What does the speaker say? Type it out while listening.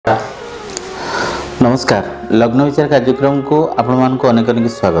नमस्कार लग्न विचार कार्यक्रम को आपण मानक अनेक अनेक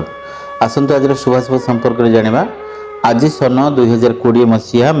स्वागत। आसंतु आज शुभाशुभ संपर्क में जानिबा। आज सन 2020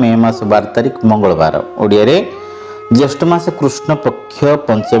 मसीहा मे मास 12 तारिख मंगलवार ओडिया रे ज्येष्ठ मास कृष्ण पक्ष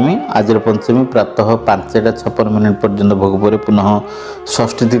पंचमी। आज पंचमी प्रातः 5:56 पर्यंत भोगपुर पुनः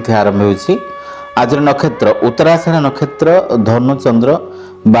षष्ठी तिथि आरंभ होछि। आज नक्षत्र उत्तराषाढ़ नक्षत्र धनु चंद्र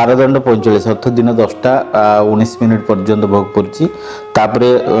 12:45 अर्थ दिन 10:19 पर्यंत भोग पड़ुछि।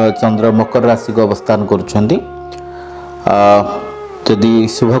 तापरे चंद्र मकर राशि को अवस्थान करुछंती। यदि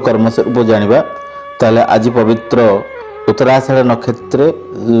शुभ कर्म स्वरूप जानिबा ताले आज पवित्र उत्तराषाढ़ नक्षत्र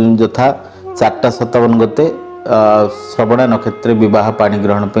यथा 4:57 गते श्रवण नक्षत्र विवाह पाणी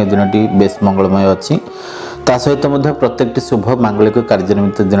ग्रहण पे दिनटी बेस मंगलमय अछि। ता सहित मध्य प्रत्येक शुभ मांगलिक कार्य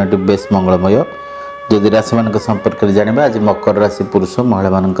निमित्त दिनटी बेस मंगलमय। यदि राशि मान संपर्क में जानिबा आज मकर राशि पुरुष महिला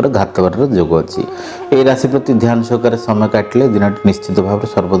मानकर घातवार योग अच्छी। यह राशि प्रति ध्यान सहकार समय काटिले दिनटी निश्चित भाव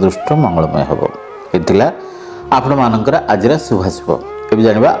सर्वदृष्ट मंगलमय हम। ये आपण मानकर आज शुभाशुभ। ए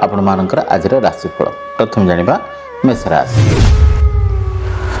जानिबा आपण मानकर आज राशिफल। प्रथम जानिबा मेष राशि।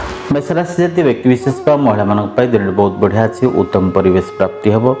 मेष राशि जाति व्यक्ति विशेष महिला मानक दिन बहुत बढ़िया अच्छी। उत्तम परिवेश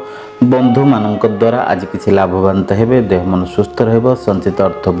प्राप्ति हम। बंधु मान द्वारा आज किसी लाभवान हेबे। देह मन सुस्थ रहिबो। संचित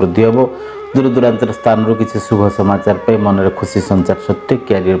अर्थ वृद्धि हम। दूर दूरांतर स्थान किसी शुभ समाचार पे मन में खुशी संचार सत्वे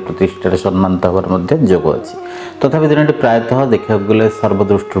क्यारियर प्रतिष्ठार सम्मानित होवर योग अच्छी। तथापि दिनटी प्रायतः देखा गले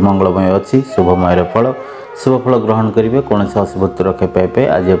सर्वदृष्टि मंगलमय अच्छी। शुभमय फल शुभ फल ग्रहण करेंगे। कौन अशुभत्व रक्षा पाइबे।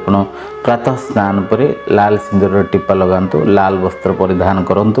 आज आप प्रातः स्नान पर लाल सिंदूर टीपा लगातु। लाल वस्त्र परिधान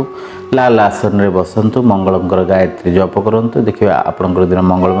करूँ। लाल आसन में बसतु। मंगलंकर गायत्री जप करूँ। देखिए आपंकर दिन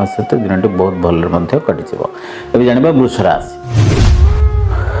मंगलमय सहित दिनटी बहुत भल कटि जाना। वृष राशि।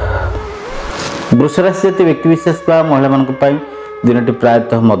 वृष राशि जाति व्यक्ति विशेष महिला मानी दिनटी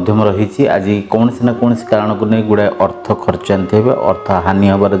प्रायतः मध्यम रही। आज कौन ना कौन कारण को नहीं गुड़ाए अर्थ खर्चाती हे। अर्थ हानि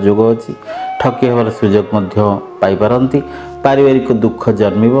हबार योग अच्छी। ठकी हबार सुजोग पाइपारती। पारिवारिक दुख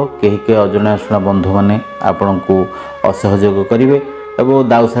जन्मिब। कहीं अजणा अशुणा बंधु मैंने आपण को असहयोग करेंगे और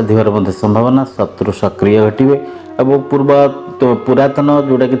दाऊ साधिबार संभावना। शत्रु सक्रिय घटे और पुरातन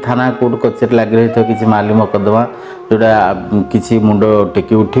जोटा कि थाना कोर्ट कचेरी लगी रही किसी माली मकदमा जोड़ा किसी मुंड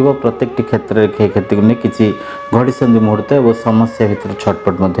टेकी उठिब। प्रत्येक क्षेत्र में क्षति को नहीं किसी घड़ी संधि मुहूर्त और समस्या भितर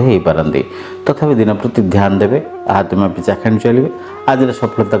छटपट हो पारती। तथापि दिन प्रति ध्यान देवे। हाथ में पिछा खाणी चलिए। आज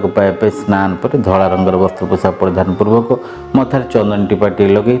सफलता को पाइबा स्नान पर धला रंगर वस्त्र पोशाक परिधान पूर्वक मथार चंदन टीपाटी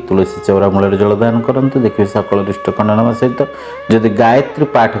लगे तुलसी चौरा मूल जलदान करूँ। देखिए सकल रिष्ट खंडन सहित जदि गायत्री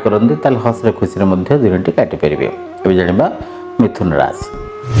पाठ करते ताल हसरे खुशी दिनटी काटिपारे। ए जाना मिथुन राशि।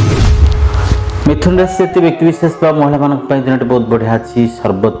 मिथुन राशि जाति व्यक्ति विशेष महिला मानक दिन बहुत बढ़िया अच्छी।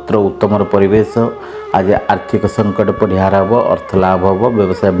 सर्वत्र उत्तम परिवेश। आज आर्थिक संकट परिहार हम। अर्थ लाभ हम।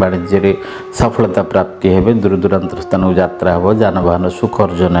 व्यवसाय वाणिज्य सफलता प्राप्ति हे। दूर दूरांतर स्थान यात्रा हम। जानवाहन सुख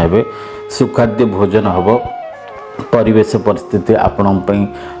अर्जन हे। सुखाद्य भोजन हम। परिवेश परिस्थिति आपण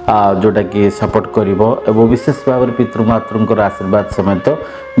जोटा कि सपोर्ट करिवो एवं विशेष भाव में पितृमातृ आशीर्वाद समेत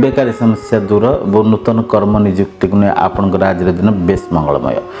बेकारी समस्या दूर और नूतन कर्म नियुक्ति को आपंकर आज दिन बेस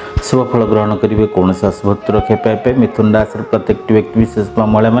मंगलमय। शुभ फल ग्रहण करेंगे। कौन अशुभत्व रक्षा पाइबे। मिथुन राशि प्रत्येक व्यक्ति विशेष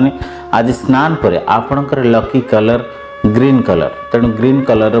महिला मैंने आज स्नान पर आपणकर लकी कलर ग्रीन कलर तेणु ग्रीन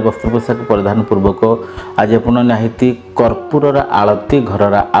कलर वस्त्र पोशाक परिधान पूर्वक आज आप निहाती कर्पूर आलती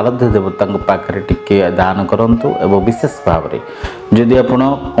घर आराध्य देवता पाखे टिके दान करूँ। एवं विशेष भाव में जदि आप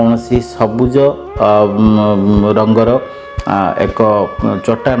कौन सबुज रंगर एक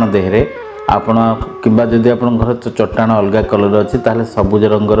चट्टान देहरे आपण किंबा जदि आप घर चट्टान अलग कलर अच्छी ताले सबुज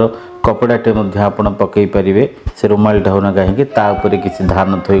रंगर कपड़ाटे पकई पारे। से रुमालटा होना कहीं तापर किसी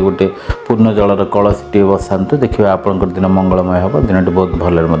धान थोई गोटे पूर्ण जलर कलसी बसातु। देखिए आपंकर दिन मंगलमय हम। दिनटी बहुत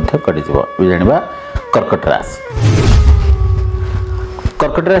भल कटि जाना। कर्कट राशि।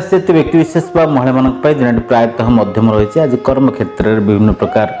 कर्कट राशि जाति व्यक्ति विशेष महिला मानक दिन प्रायतः मध्यम रही। आज कर्म क्षेत्र में विभिन्न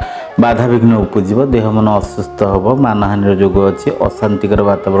प्रकार बाधा विघ्न उपजीव। देह मन असुस्थ हम। मानहानि योग अच्छी। अशांतिकर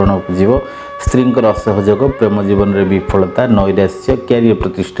वातावरण उपजीव। स्त्री असहयोग प्रेम जीवन में विफलता नैराश्य क्यारियर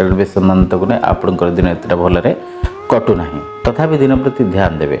प्रतिष्ठा सम्मानित को आपंकर दिन एत भल कटुना। तथापि दिन प्रति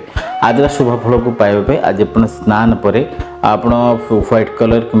ध्यान देवे। आज शुभ फल को पाइबा आज आप स्नान पर आप व्हाइट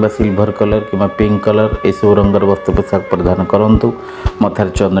कलर कि सिल्वर कलर कि पिंक कलर यू रंगर वस्त्र पोशाक परिधान करूँ। मथार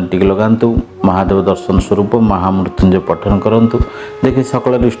चंदन टिके लगातु। महादेव दर्शन स्वरूप महामृत्युंजय पठन करूँ। देखिए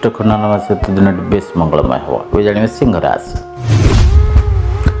सकल इष्ट खंडन सहित दिन बेस मंगलमय हम। जानिए सिंह राशि।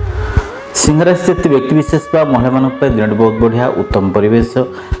 सिंह राशि जाति व्यक्ति विशेष महिला मानक दिन बहुत बढ़िया। उत्तम परिवेश।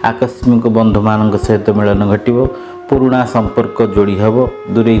 आकस्मिक बंधु मान सहित मिलन घटव। पुराणा संपर्क जोड़ी हम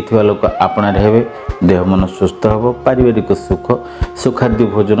दूरे लोक आपणार हेबे देह मन सुस्थ हम पारिवारिक सुख सुखाद्य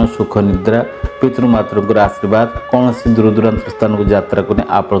भोजन सुख निद्रा पितृमातृ आशीर्वाद कौन सी दूर दूरांत स्थान को यात्रा करने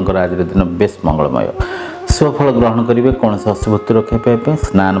आपंकर आज दिन बेस मंगलमय स्वफल ग्रहण करेंगे कौन से अशुभत्व रक्षा पाइबा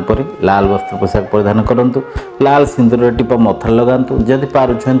स्नान पर लाल वस्त्र पोशाक परिधान करूँ लाल सिंदूर टीप मथार लगातु जदि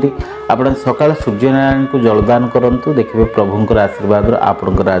पार्टी आप सकाल सूर्यनारायण को जलदान करूँ देखिए प्रभुंर आशीर्वाद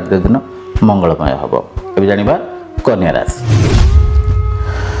आपंकर आज दिन मंगलमय हम ए जाना कन्या राशि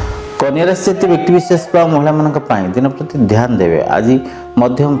कन्या राशि जातीय व्यक्तिविशेष महिला मान दिन प्रति ध्यान देवे आज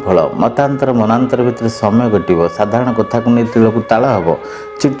मध्यम फल मतांतर मनांतर भितर समय घटव साधारण कथा को नहीं तिलक ताल हम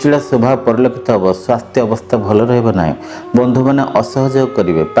चिड़चिड़ा स्वभाव परिलक्षित हम स्वास्थ्य अवस्था भल रहा बंधु मैंने असहयोग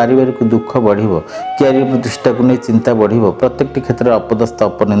करेंगे पारिवारिक दुख बढ़ कैरियर प्रतिष्ठा को नहीं चिंता बढ़ प्रत्येक क्षेत्र में अपदस्थ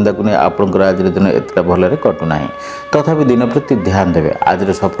अपनिंदा को नहीं आपंकर आज दिन एत भल कटुना तथापि दिन प्रति ध्यान देवे आज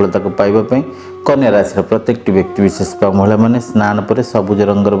सफलता को पाइबापी कन्या राशि प्रत्येक व्यक्ति विशेष महिला मैंने स्नान पर सबुज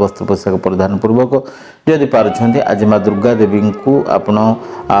रंगर वस्त्र पोशाक परिधान पूर्वक जदि पार्टी आज माँ दुर्गा देवी को आपण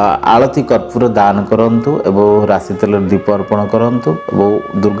आलती कर्पूर दान करंतु एवं राशि तेल दीप अर्पण करंतु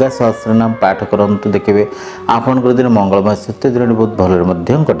एवं दुर्गा सहस्रनाम पाठ करंतु देखिए आपन दिन मंगलमय सत्य दिन बहुत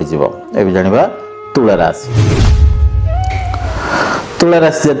भल कटिज ए जाना तुला राशि तुला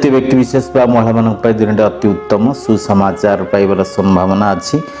राशि जातीय व्यक्ति विशेष महिला मान दिन अति उत्तम सुसमाचार पाइबार संभावना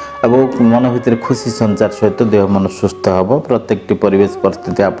अच्छी एवं मन भितर खुशी संचार सहित देह मन सुस्थ हम प्रत्येक परिवेश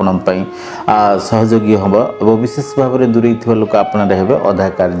परिस्थिति आपण सहयोगी हम और विशेष भाव में दूरे लोक आपणार हे अधा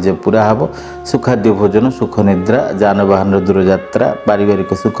कार्य पूरा हम सुखाद्य भोजन सुख निद्रा जानवाहन दूर यात्रा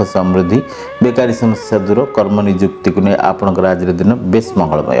पारिवारिक सुख समृद्धि बेकारी समस्या दूर कर्म निजुक्ति को नहीं आपंकर आज दिन बेस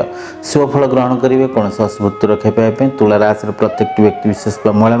मंगलमय स्वफल ग्रहण करेंगे कौन से अशुभत्व रक्षा पाइबा तुला राशि प्रत्येक व्यक्ति विशेष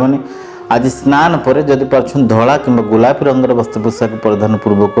महिला मैंने आज स्नान पर जदि पार्छन धला कि गुलापी रंगर वस्त्र पोशाक परिधान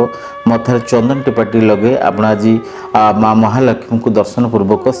पूर्वक मथार चंदन टिपाटी लगे आप आज माँ महालक्ष्मी को दर्शन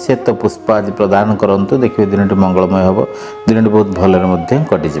पूर्वक श्वेत पुष्प आज प्रदान करूँ देखिए दिन मंगलमय हम दिन बहुत भल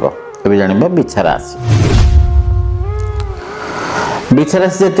कटिज ए जाना बिछा राशि बिछा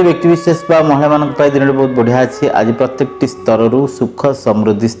राशि जातीय व्यक्ति विशेष महिला मान दिन बहुत बढ़िया अच्छी आज प्रत्येक स्तर सुख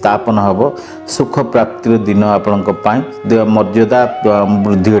समृद्धि स्थापन हम सुख प्राप्तिर दिन आपण मर्यादा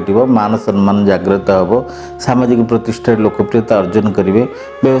वृद्धि घटव मान सम्मान जागृत हम सामाजिक प्रतिष्ठा लोकप्रियता अर्जन करेंगे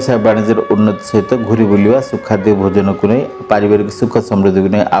व्यवसाय वाणिज्य उन्नति सहित घूरी बुलवा सुखाद्य भोजन को नहीं पारिवारिक सुख समृद्धि को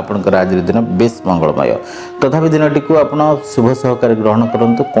नहीं आपंकर आज दिन बेस मंगलमय तथापि दिन टी आप शुभ सहकार ग्रहण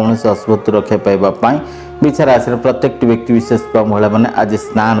करूँ कौन से अशुभत्व रक्षा पाइबापी बिछा राशि प्रत्येक व्यक्ति विशेष महिला मैंने आज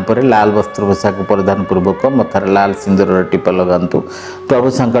स्नान पर लाल वस्त्र पोशाक परिधान पूर्वक मथार लाल सिंदूर टीप लगातु प्रभु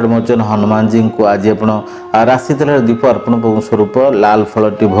संकट मोचन हनुमान जी को आज आप राशि तेल दीप अर्पण स्वरूप लाल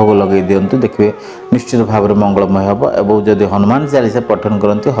फलटी भोग लगे दिंतु देखिए निश्चित भाव में मंगलमय हम और जदि हनुमान चालीसा पठन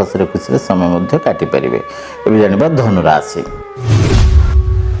करते हसरे खुशी समय काटिपारे ए जाना धनुराशि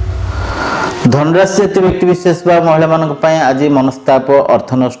धनराशि जातीय व्यक्ति विशेष महिला मान आज मनस्ताप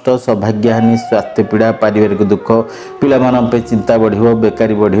अर्थ नष्ट सौभाग्यहानि स्वास्थ्य पीड़ा पारिवारिक दुख पिला चिंता बढ़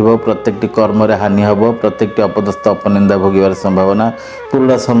बेकारी बढ़ प्रत्येक कर्म हानि हम प्रत्येक अपदस्थ अपनिंदा भोगार संभावना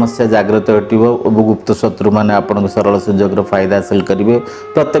पुराना समस्या जागृत हटव और गुप्त शत्रु मैंने आपन सरल सुजोग फायदा हासिल करेंगे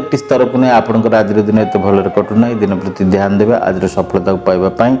प्रत्येक स्तर को नहीं आपंकर आज दिन एत भल कटुना दिन प्रति ध्यान देवे आज सफलता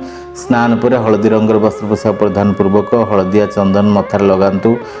पाइबापी स्नान पर हलदी रंगर वस्त्र पोशाक परिधान पूर्वक हलदिया चंदन मथार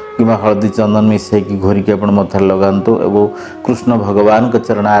लगातु कि हलदी चंदन मिसैकी घोरिकी आप मथार लगातु और कृष्ण भगवान के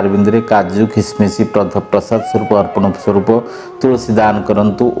चरण आरविंद काजू खिसमिशी प्रसाद स्वरूप अर्पण स्वरूप तुलसी दान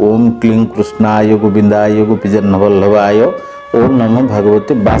करंतु ओम क्लीं कृष्णाय गोविंदाय गोपीजन वल्लभाय ओम नमो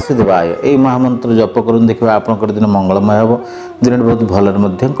भगवते वासुदेवाय यही महामंत्र जप करूँ देखिए आपंकर दिन मंगलमय हम दिन बहुत भल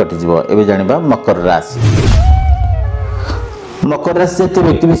कटिज ए जाना मकर राशि मकर राशि जातीय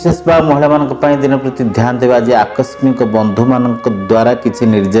व्यक्ति विशेष महिला मान दिन प्रति ध्यान देवा आज आकस्मिक बंधु मान द्वारा किसी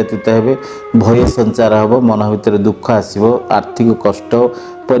निर्यातित हे भय संचार हम मन भर दुख आसव आर्थिक कष्ट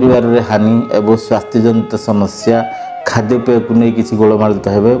परिवार रे हानि एवं स्वास्थ्यजनित समस्या खाद्यपेय को नहीं किसी गोलमालित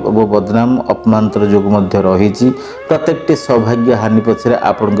हे और बदनाम अपमानतर जो रही प्रत्येक सौभाग्य हानि पछरे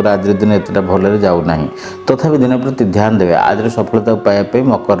आपंकर आज दिन एत भल जाऊना तथापि दिन प्रति ध्यान देवे आज सफलता पाइबापी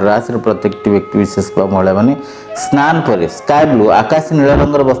मकर राशि प्रत्येक व्यक्ति विशेष महिला मैंने स्नान पर स्काय ब्लू आकाश नीला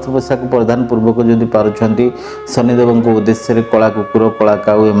रंगर वस्त्र पोशाक परिधान पूर्वक जदि पार्टी शनिदेव उद्देश्य कला कुकुर कला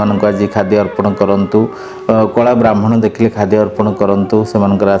काऊ एम आज खाद्य अर्पण करूँ कला ब्राह्मण देखिले खाद्य अर्पण करूँ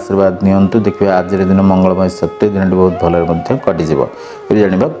से आशीर्वाद नियंतु देखिए आज दिन मंगलमय सत्य दिन बहुत भल कटिज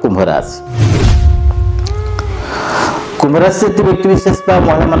जाना कुंभ राशि कुंभ राशि जातीय व्यक्ति विशेष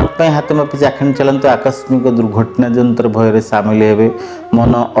महिला मान हाथ मापी चाखणी चलते आकस्मिक दुर्घटना जंतर भय सामिल हे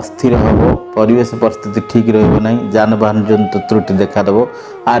मन अस्थिर हम परिवेश परिस्थिति ठीक रही जानवाहन जंतु त्रुटि देखादेव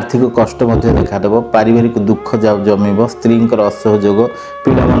आर्थिक कष्ट देखादेव पारिवारिक दुख जमीब स्त्री असहयोग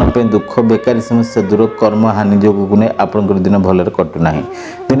पिला दुख बेकारी समस्या दूर कर्म हानि जोगू नहीं आपंकर दिन भल कटुना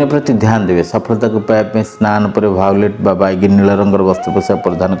दिन प्रति ध्यान देवे सफलता को पाइबा स्नान पर भायोलेट बा बैगनी नील रंगर वस्त्र पोशाक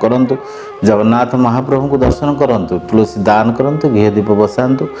परिधान करूँ जगन्नाथ महाप्रभु को दर्शन करूँ तुलसी दान करूँ घी दीप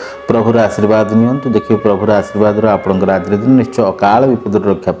बसातु प्रभुर आशीर्वाद नियंतु देखिए प्रभुर आशीर्वाद आपंकर आज दिन निश्चय अकाल विपद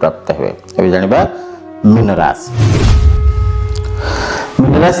रक्षा प्राप्त हुए। अभी जानिबा मीन राशि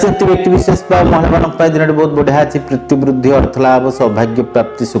मीनराशि व्यक्ति विशेष महिला दिन बहुत बढ़िया अच्छी प्रीति वृद्धि अर्थ लाभ सौभाग्य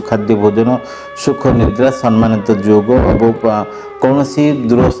प्राप्ति सुखाद्य भोजन सुख निद्रा सम्मानित जोग कौन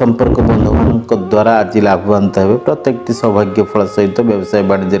दूर संपर्क बंधु द्वारा आज लाभवान हे प्रत्येक सौभाग्य फल सहित व्यवसाय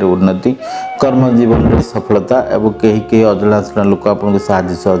वाणिज्य उन्नति कर्म जीवन सफलता एवं कहीं अजनाशुना लोक आपको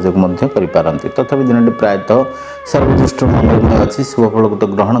साहय सहयोग करपारती तथापि दिन प्रायतः सर्वदृष्ट मंगलमय अच्छी शुभफल को तो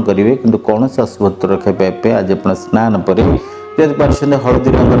ग्रहण करेंगे किंतु कौन अशुभत्व रखा पाइबे आज आप स्नान पर यदि पार्श्व हलदी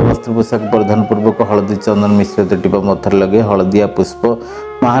रंगर वस्त्र पोशाक परिधान पूर्वक हलदी चंदन मिश्रित टीप मथर लगे हलदिया पुष्प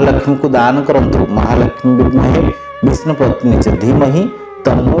महालक्ष्मी को दान करंतु महालक्ष्मी विद्महे विष्णु पत्नी च धीमहि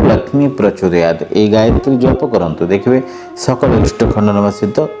तन्नो लक्ष्मी प्रचोदयात् ए गायत्री जप करंतु देखिए सकल इष्ट खंडन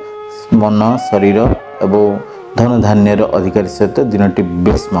सहित मन शरीर एवं धन धान्यर अधिकारी सहित दिनटी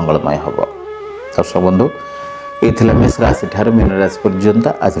बेस मंगलमय हम। दर्शक बंधु ये मेष राशि ठार मीन राशि पर्यंत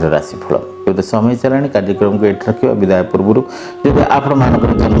आज राशिफल ये समय चलानी कार्यक्रम को ये रखा विदाय पूर्व जब आपण मान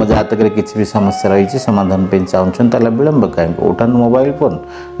जन्म जातक किसी भी समस्या रही समाधान चाहते विलंब कहीं उठान मोबाइल फोन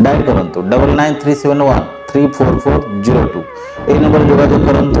डायल करूँ 9937134402 ये नंबर जोगाजोग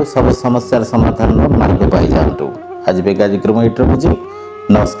करूँ सब समस्या समाधान मार्ग पाई जातु। आज कार्यक्रम ये रखुच्छी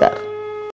नमस्कार।